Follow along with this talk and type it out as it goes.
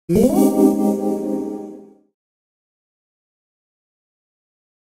Hi,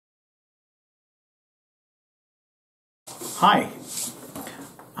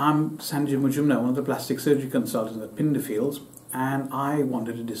 I'm Sanjib Majumder, one of the plastic surgery consultants at Pinderfields, and I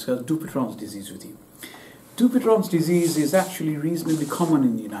wanted to discuss Dupuytren's disease with you. Dupuytren's disease is actually reasonably common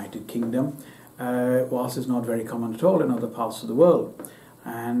in the United Kingdom, whilst it's not very common at all in other parts of the world.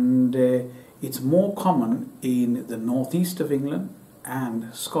 And it's more common in the northeast of England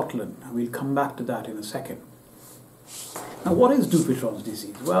and Scotland. And we'll come back to that in a second. Now, what is Dupuytren's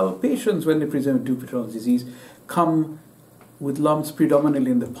disease? Well, patients, when they present with Dupuytren's disease, come with lumps predominantly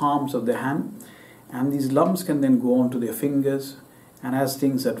in the palms of their hand, and these lumps can then go on to their fingers, and as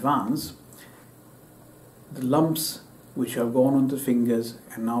things advance, the lumps which have gone onto fingers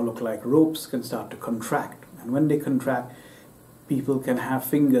and now look like ropes can start to contract, and when they contract, people can have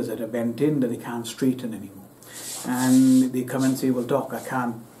fingers that are bent in that they can't straighten anymore, and they come and say, well, doc, I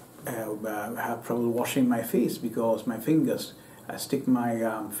can't have trouble washing my face because my fingers, I stick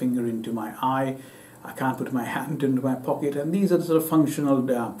my finger into my eye, I can't put my hand into my pocket, and these are the sort of functional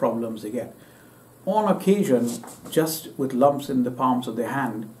problems they get. On occasion, just with lumps in the palms of their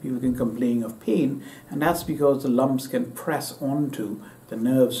hand, people can complain of pain, and that's because the lumps can press onto the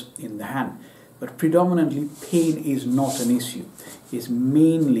nerves in the hand. But predominantly, pain is not an issue. It's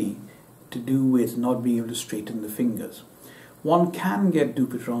mainly to do with not being able to straighten the fingers. One can get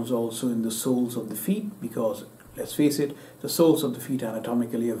Dupuytren's also in the soles of the feet because, let's face it, the soles of the feet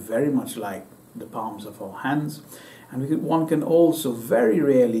anatomically are very much like the palms of our hands, and one can also very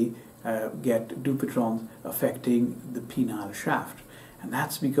rarely get Dupuytren's affecting the penile shaft, and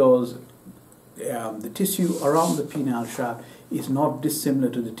that's because the tissue around the penile shaft is not dissimilar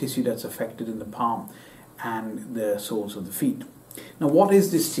to the tissue that's affected in the palm and the soles of the feet. Now, what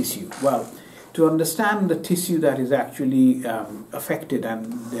is this tissue? Well, to understand the tissue that is actually affected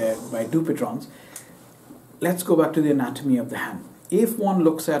by Dupuytren's, let's go back to the anatomy of the hand. If one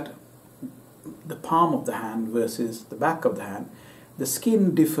looks at the palm of the hand versus the back of the hand, the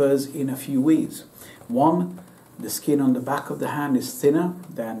skin differs in a few ways. One, the skin on the back of the hand is thinner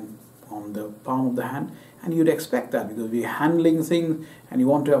than on the palm of the hand, and you'd expect that because we're handling things and you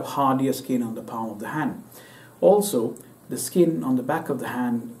want to have hardier skin on the palm of the hand. Also, the skin on the back of the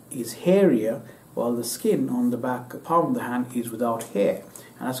hand is hairier, while the skin on the palm of the hand is without hair,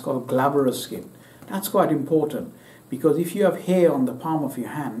 and that's called glabrous skin. That's quite important because if you have hair on the palm of your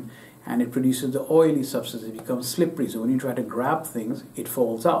hand, and it produces the oily substance, it becomes slippery, so when you try to grab things, it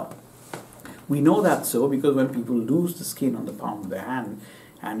falls out. We know that so because when people lose the skin on the palm of their hand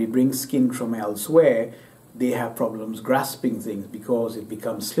and we bring skin from elsewhere, they have problems grasping things because it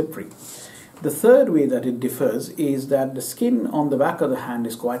becomes slippery. The third way that it differs is that the skin on the back of the hand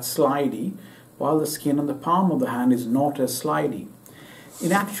is quite slidey, while the skin on the palm of the hand is not as slidey.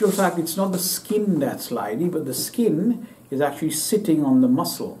 In actual fact, it's not the skin that's slidey, but the skin is actually sitting on the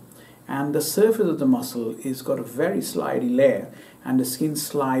muscle. And the surface of the muscle is got a very slidey layer, and the skin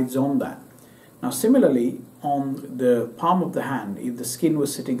slides on that. Now, similarly, on the palm of the hand, if the skin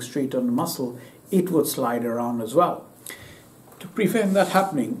was sitting straight on the muscle, it would slide around as well. To prevent that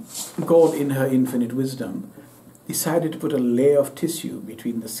happening, God, in her infinite wisdom, decided to put a layer of tissue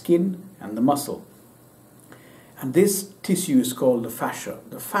between the skin and the muscle. And this tissue is called the fascia.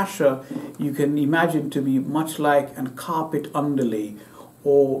 The fascia you can imagine to be much like a carpet underlay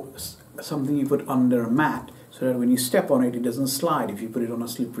or something you put under a mat so that when you step on it, it doesn't slide if you put it on a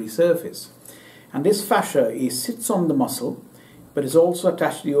slippery surface. And this fascia sits on the muscle, but is also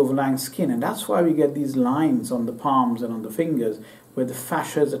attached to the overlying skin, and that's why we get these lines on the palms and on the fingers where the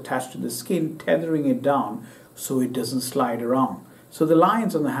fascia is attached to the skin, tethering it down so it doesn't slide around. So the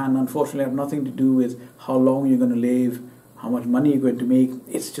lines on the hand, unfortunately, have nothing to do with how long you're going to live, how much money you're going to make.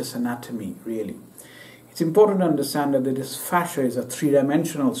 It's just anatomy, really. It's important to understand that this fascia is a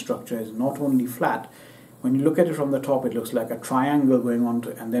three-dimensional structure. It's not only flat. When you look at it from the top, it looks like a triangle going on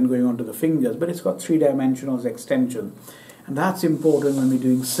to, and then going on to the fingers, but it's got three-dimensional extension. And that's important when we're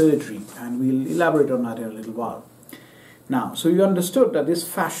doing surgery, and we'll elaborate on that in a little while. Now, so you understood that this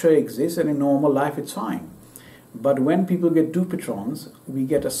fascia exists, and in normal life it's fine. But when people get Dupuytren's, we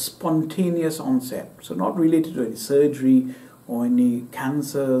get a spontaneous onset. So not related to any surgery or any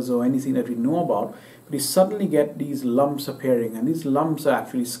cancers or anything that we know about, but you suddenly get these lumps appearing, and these lumps are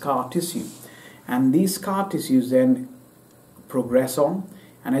actually scar tissue. And these scar tissues then progress on,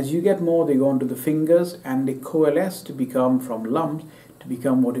 and as you get more, they go onto the fingers, and they coalesce to become, from lumps, to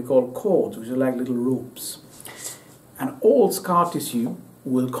become what we call cords, which are like little ropes. And all scar tissue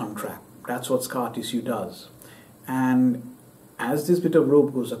will contract. That's what scar tissue does. And as this bit of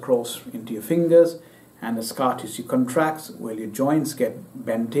rope goes across into your fingers, and the scar tissue contracts, well, your joints get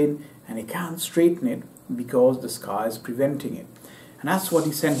bent in and you can't straighten it because the scar is preventing it. And that's what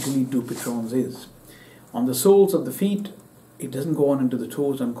essentially Dupuytren's is. On the soles of the feet, it doesn't go on into the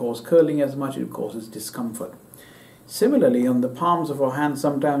toes and cause curling as much, it causes discomfort. Similarly, on the palms of our hands,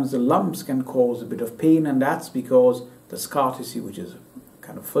 sometimes the lumps can cause a bit of pain, and that's because the scar tissue, which is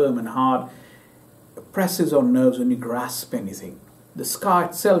kind of firm and hard, presses on nerves when you grasp anything. The scar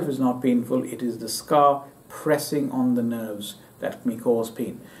itself is not painful, it is the scar pressing on the nerves that may cause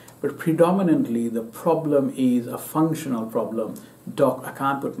pain. But predominantly the problem is a functional problem. Doc, I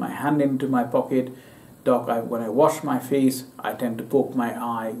can't put my hand into my pocket. Doc, when I wash my face, I tend to poke my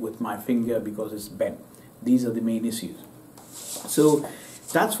eye with my finger because it's bent. These are the main issues. So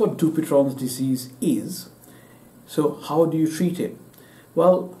that's what Dupuytren's disease is. So how do you treat it?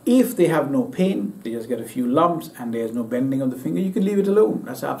 Well, if they have no pain, they just get a few lumps and there's no bending of the finger, you can leave it alone.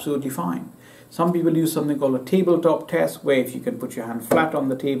 That's absolutely fine. Some people use something called a tabletop test, where if you can put your hand flat on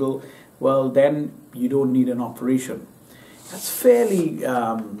the table, well, then you don't need an operation. That's fairly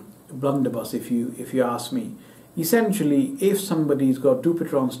blunderbuss if you ask me. Essentially, if somebody's got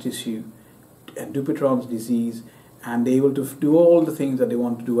Dupuytren's tissue and Dupuytren's disease and they're able to do all the things that they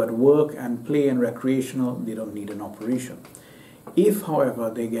want to do at work and play and recreational, they don't need an operation. If, however,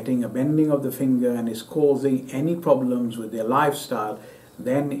 they're getting a bending of the finger and it's causing any problems with their lifestyle,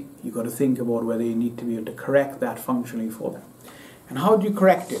 then you've got to think about whether you need to be able to correct that functionally for them. And how do you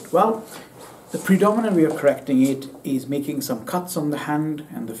correct it? Well, the predominant way of correcting it is making some cuts on the hand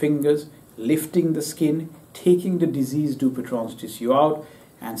and the fingers, lifting the skin, taking the diseased Dupuytren's tissue out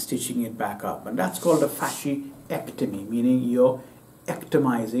and stitching it back up. And that's called a fasciectomy, meaning you're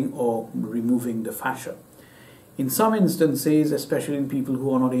ectomizing or removing the fascia. In some instances, especially in people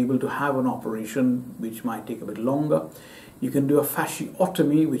who are not able to have an operation, which might take a bit longer, you can do a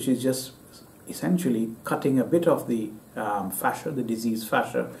fasciotomy, which is just essentially cutting a bit of the fascia, the diseased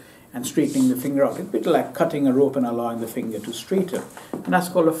fascia, and straightening the finger out. It's a bit like cutting a rope and allowing the finger to straighten. And that's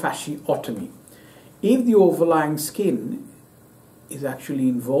called a fasciotomy. If the overlying skin is actually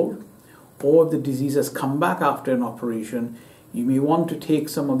involved, or if the disease has come back after an operation, you may want to take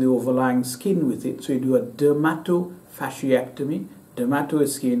some of the overlying skin with it. So you do a dermatofasciectomy. Dermato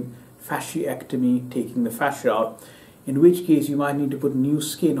is skin, fasciectomy, taking the fascia out. In which case you might need to put new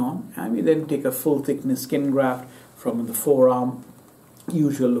skin on, and you then take a full thickness skin graft from the forearm,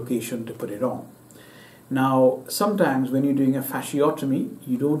 usual location, to put it on. Now, sometimes when you're doing a fasciotomy,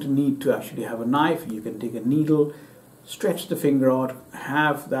 you don't need to actually have a knife. You can take a needle, stretch the finger out,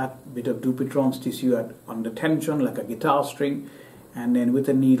 have that bit of Dupuytren's tissue under tension like a guitar string, and then with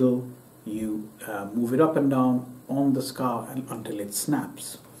a needle you move it up and down on the scar until it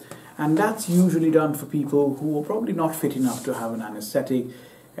snaps. And that's usually done for people who are probably not fit enough to have an anesthetic,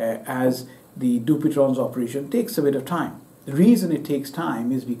 as the Dupuytren's operation takes a bit of time. The reason it takes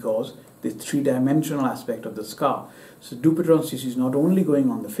time is because the three-dimensional aspect of the scar. So Dupuytren's tissue is not only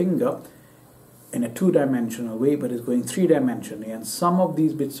going on the finger in a two-dimensional way, but is going three-dimensionally, and some of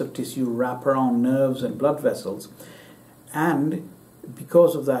these bits of tissue wrap around nerves and blood vessels, and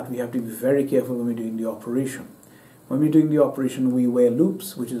because of that we have to be very careful when we're doing the operation. When we're doing the operation, we wear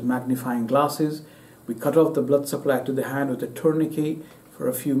loupes, which is magnifying glasses. We cut off the blood supply to the hand with a tourniquet for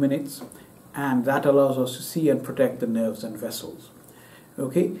a few minutes, and that allows us to see and protect the nerves and vessels.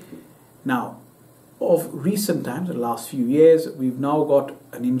 Okay, now of recent times, the last few years, we've now got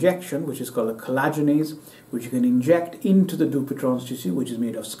an injection which is called a collagenase, which you can inject into the Dupuytren's tissue, which is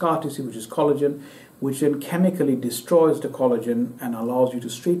made of scar tissue, which is collagen, which then chemically destroys the collagen and allows you to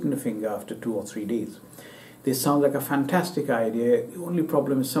straighten the finger after 2 or 3 days. This sounds like a fantastic idea. The only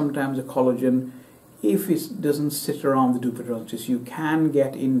problem is sometimes the collagen, if it doesn't sit around the Dupuytren's tissue, can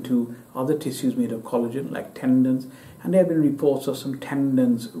get into other tissues made of collagen, like tendons, and there have been reports of some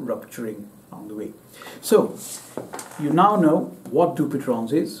tendons rupturing along the way. So, you now know what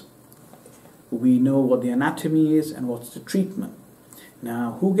Dupuytren's is. We know what the anatomy is and what's the treatment.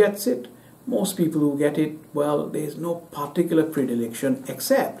 Now, who gets it? Most people who get it, well, there's no particular predilection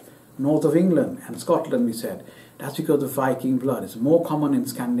except north of England and Scotland, we said. That's because of Viking blood. It's more common in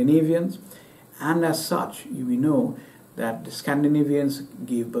Scandinavians, and as such, we know that the Scandinavians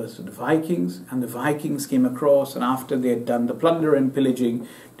gave birth to the Vikings, and the Vikings came across, and after they had done the plunder and pillaging,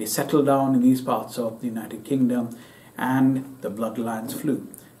 they settled down in these parts of the United Kingdom, and the bloodlines flew.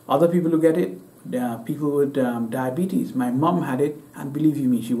 Other people who get it, people with diabetes. My mum had it, and believe you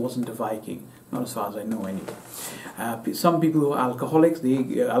me, she wasn't a Viking, not as far as I know anyway. Some people who are alcoholics,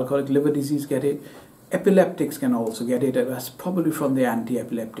 alcoholic liver disease, get it. Epileptics can also get it, and that's probably from the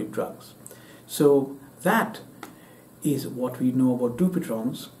anti-epileptic drugs. So that is what we know about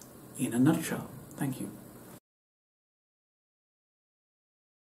Dupuytren's in a nutshell. Thank you.